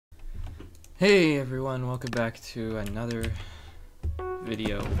Hey everyone, welcome back to another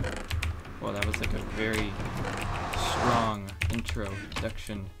video. Well, that was like a very strong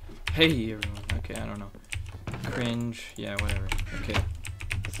introduction. Hey everyone, okay, I don't know. Cringe, yeah, whatever. Okay,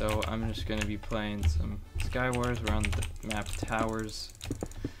 so I'm just gonna be playing some Skywars. We're on the map Towers.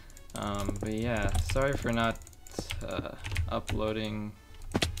 But yeah, sorry for not uploading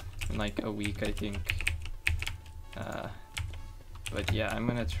in like a week, I think. But yeah, I'm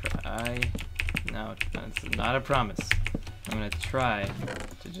gonna try. No, it's not a promise. I'm gonna try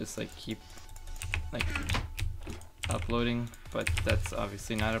to just like keep like uploading, but that's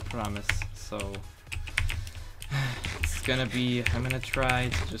obviously not a promise. So it's gonna be, I'm gonna try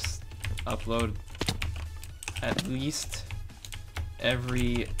to just upload at least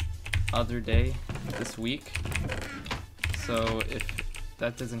every other day this week. So if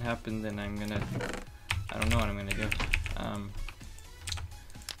that doesn't happen, then I don't know what I'm gonna do.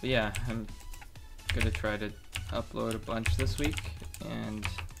 But yeah, I'm gonna try to upload a bunch this week, and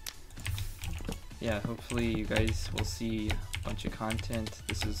yeah, hopefully you guys will see a bunch of content.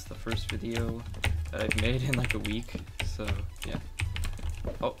 This is the first video that I've made in like a week, so yeah.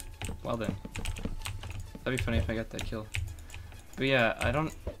 Oh, well then. That'd be funny if I got that kill. But yeah, I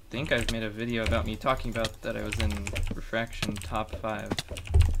don't think I've made a video about me talking about that I was in Refraction top 5.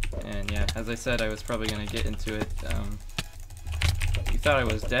 And yeah, as I said, I was probably gonna get into it. You thought I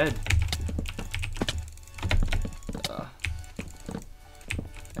was dead.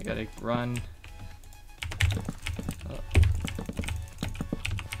 I gotta run.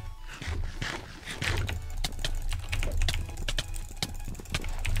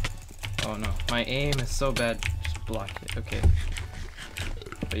 Oh no, my aim is so bad. Just block it, okay.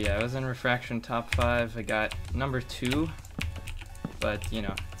 But yeah, I was in Refraction top 5. I got number 2, but you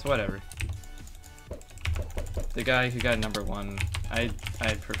know, it's whatever. The guy who got number 1, I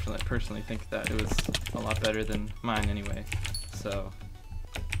personally think that it was a lot better than mine anyway. So,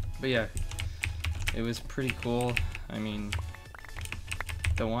 but yeah, it was pretty cool. I mean,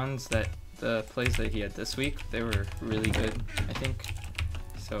 the plays that he had this week, they were really good, I think.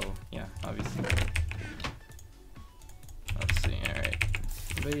 So yeah, obviously. Let's see, alright.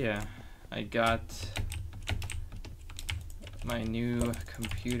 But yeah, I got my new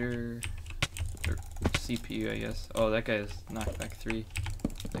computer, or CPU, I guess. Oh, that guy is knockback 3.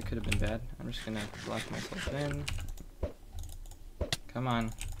 That could have been bad. I'm just gonna lock myself in. Come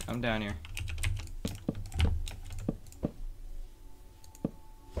on, come down here.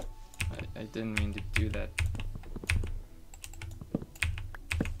 I didn't mean to do that.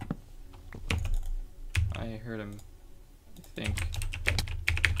 I heard him, I think.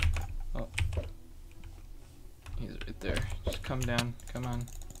 Oh. He's right there. Just come down, come on.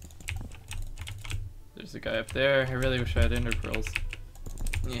 There's a guy up there. I really wish I had ender pearls.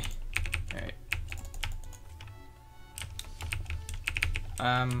 Yeah. Alright.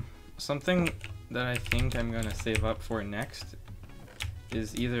 Something that I think I'm gonna save up for next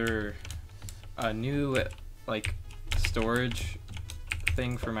is either a new like storage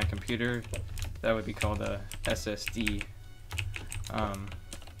thing for my computer that would be called a SSD.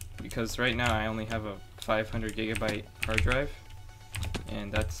 Because right now I only have a 500 gigabyte hard drive,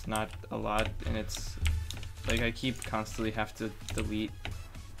 and that's not a lot, and it's like I keep constantly have to delete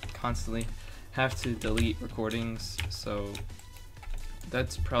recordings, so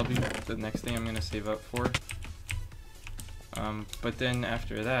that's probably the next thing I'm gonna save up for. But then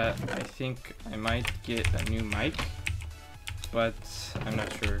after that, I think I might get a new mic, but I'm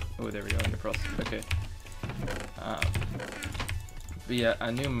not sure. Oh, there we go, under pearls. Okay. But yeah,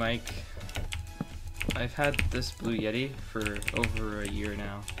 a new mic. I've had this Blue Yeti for over a year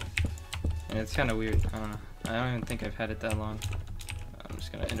now, and it's kind of weird. I don't know. I don't even think I've had it that long. I'm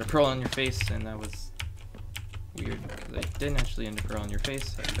just gonna ender pearl on your face, and that was weird because I didn't actually ender pearl on your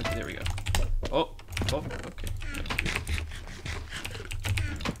face. Okay, there we go. Oh, okay.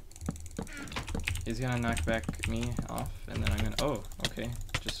 He's gonna knock back me off, and then I'm gonna. Oh, okay.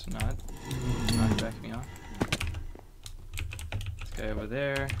 Just not knock back me off. This guy over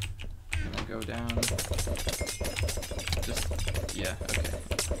there. I'm gonna go down. Just, yeah, okay.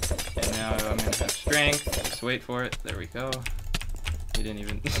 And now I'm gonna have strength. Just wait for it. There we go. He didn't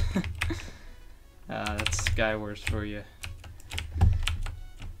even. That's Skywars for you.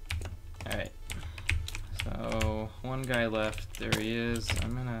 Alright. So, one guy left. There he is.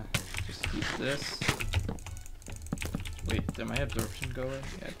 I'm gonna just keep this. Wait, did my absorption go away?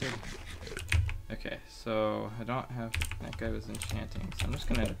 Yeah, it did. Okay, so I don't have. That guy was enchanting, so I'm just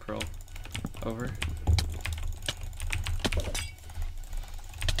gonna ender pearl over.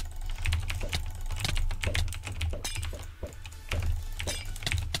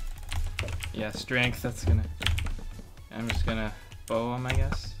 Yeah, strength, that's gonna... I'm just gonna bow him, I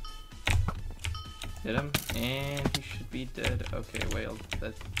guess. Hit him, and he should be dead. Okay, wait,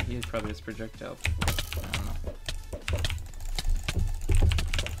 he probably has projectile. I don't know.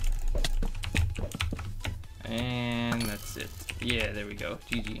 And that's it. Yeah, there we go.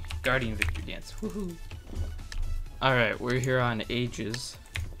 GG. Guardian victory dance. Woohoo! Alright, we're here on Ages.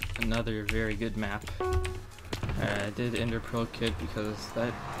 Another very good map. I did Ender Pearl Kit because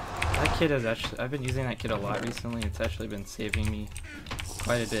that kit has actually... I've been using that kit a lot recently. It's actually been saving me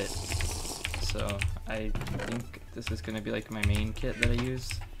quite a bit. So I think this is going to be like my main kit that I use.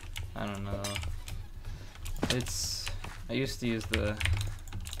 I don't know. I used to use the...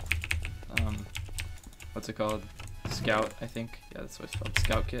 what's it called? Scout, I think. Yeah, that's what it's called.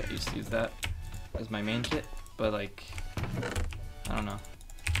 Scout kit. I used to use that as my main kit. But like, I don't know.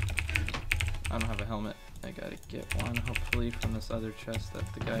 I don't have a helmet. I gotta get one, hopefully, from this other chest that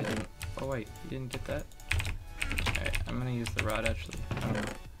the guy didn't... Oh wait, he didn't get that? Alright, I'm gonna use the rod actually. I don't know.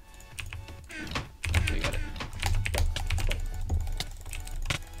 Okay, got it.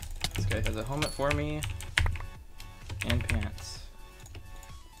 This guy has a helmet for me. And pants.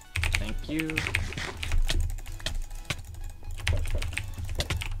 Thank you.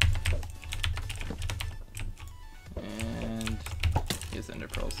 And he has ender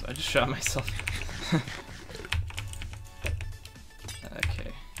pearls. I just shot myself.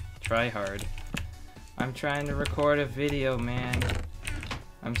 Okay. Try hard. I'm trying to record a video, man.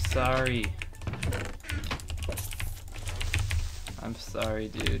 I'm sorry. I'm sorry,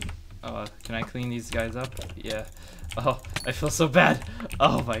 dude. Oh, can I clean these guys up? Yeah. Oh, I feel so bad.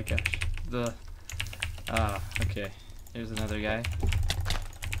 Oh my gosh. Okay. Here's another guy.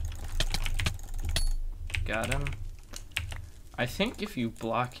 Got him. I think if you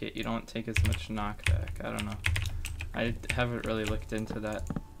block it, you don't take as much knockback. I don't know. I haven't really looked into that,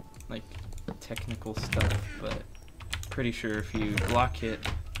 like, technical stuff, but pretty sure if you block it...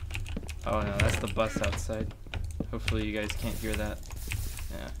 Oh no, that's the bus outside. Hopefully you guys can't hear that.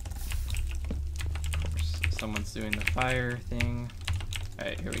 Yeah. Of course, someone's doing the fire thing.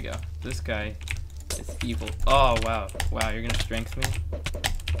 Alright, here we go. This guy is evil. Oh, wow. Wow, you're gonna strength me?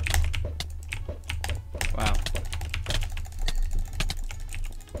 Wow.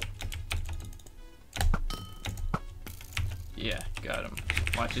 Yeah, got him.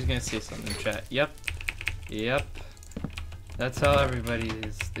 Watch, he's gonna say something in chat. Yep. Yep. That's how everybody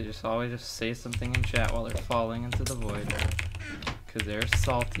is. They just always just say something in chat while they're falling into the void. Because they're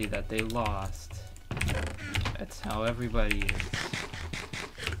salty that they lost. That's how everybody is.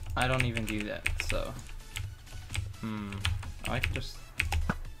 I don't even do that, so. I can just...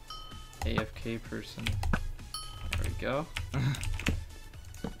 AFK person. There we go.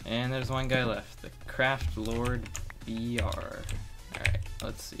 And there's one guy left. The Craft Lord BR. Alright,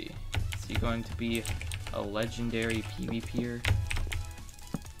 let's see. Is he going to be a legendary PvPer?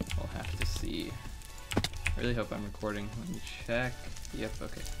 We'll have to see. I really hope I'm recording. Let me check. Yep,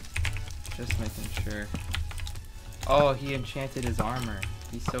 okay. Just making sure. Oh, he enchanted his armor.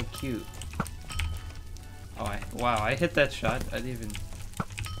 He's so cute. Oh, wow, I hit that shot. I didn't even...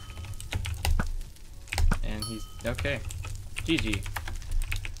 And he's... Okay. GG.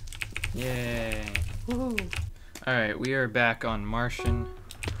 Yay. Woohoo. Alright, we are back on Martian.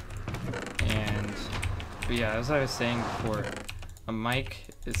 But yeah, as I was saying before, a mic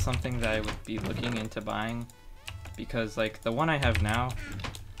is something that I would be looking into buying. Because, like, the one I have now,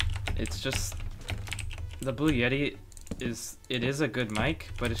 it's just... The Blue Yeti is... It is a good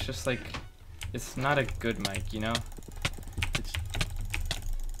mic, but it's just, like... It's not a good mic, you know? It's...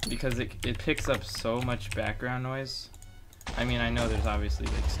 Because it picks up so much background noise. I mean, I know there's obviously,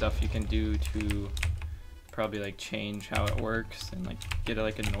 like, stuff you can do to... probably like change how it works and like get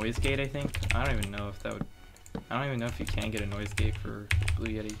like a noise gate. I think I don't even know if that would... I don't even know if you can get a noise gate for Blue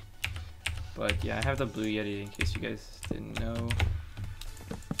Yeti, but yeah, I have the Blue Yeti in case you guys didn't know.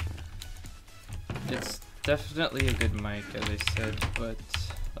 It's definitely a good mic, as I said, but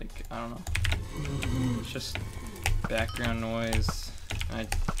like, I don't know, it's just background noise.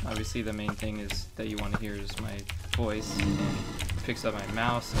 Obviously the main thing is that you want to hear is my voice, and it picks up my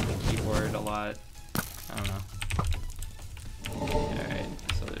mouse and the keyboard a lot. I don't know. Alright,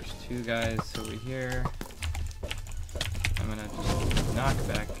 so there's two guys over here. I'm gonna just knock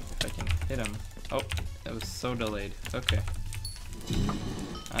back if I can hit him. Oh, that was so delayed. Okay.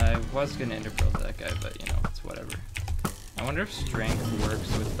 I was gonna ender pearl that guy, but you know, it's whatever. I wonder if strength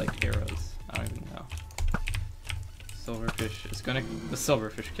works with like arrows. I don't even know. Silverfish is gonna... The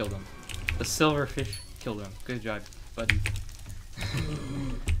silverfish killed him. The silverfish killed him. Good job, buddy.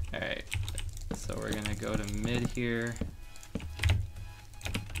 Alright. So we're gonna go to mid here.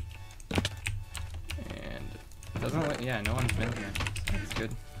 Yeah, no one's been here. So that's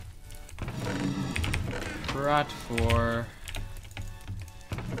good. Rot 4.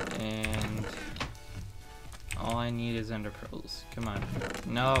 And all I need is ender pearls. Come on.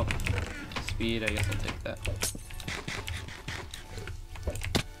 No. Speed, I guess I'll take that.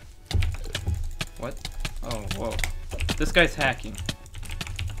 What? Oh, whoa. This guy's hacking.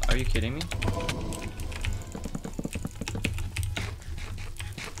 Are you kidding me?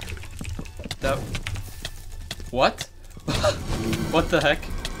 That... What? What the heck?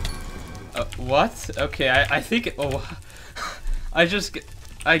 What? Okay, I think... Oh...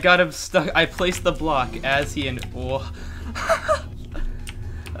 I got him stuck. I placed the block as he and... Oh.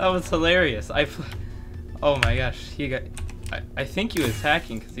 That was hilarious. Oh my gosh. He got... I think he was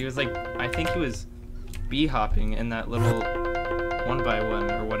hacking, because he was like... I think he was bee-hopping in that little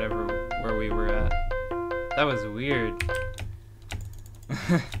 1x1 or whatever where we were at. That was weird.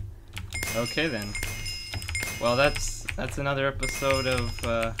 Okay then. Well, that's another episode of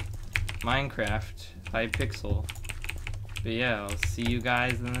Minecraft Hypixel. But yeah, I'll see you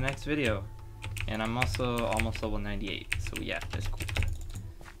guys in the next video. And I'm also almost level 98, so yeah, that's cool.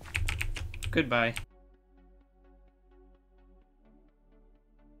 Goodbye.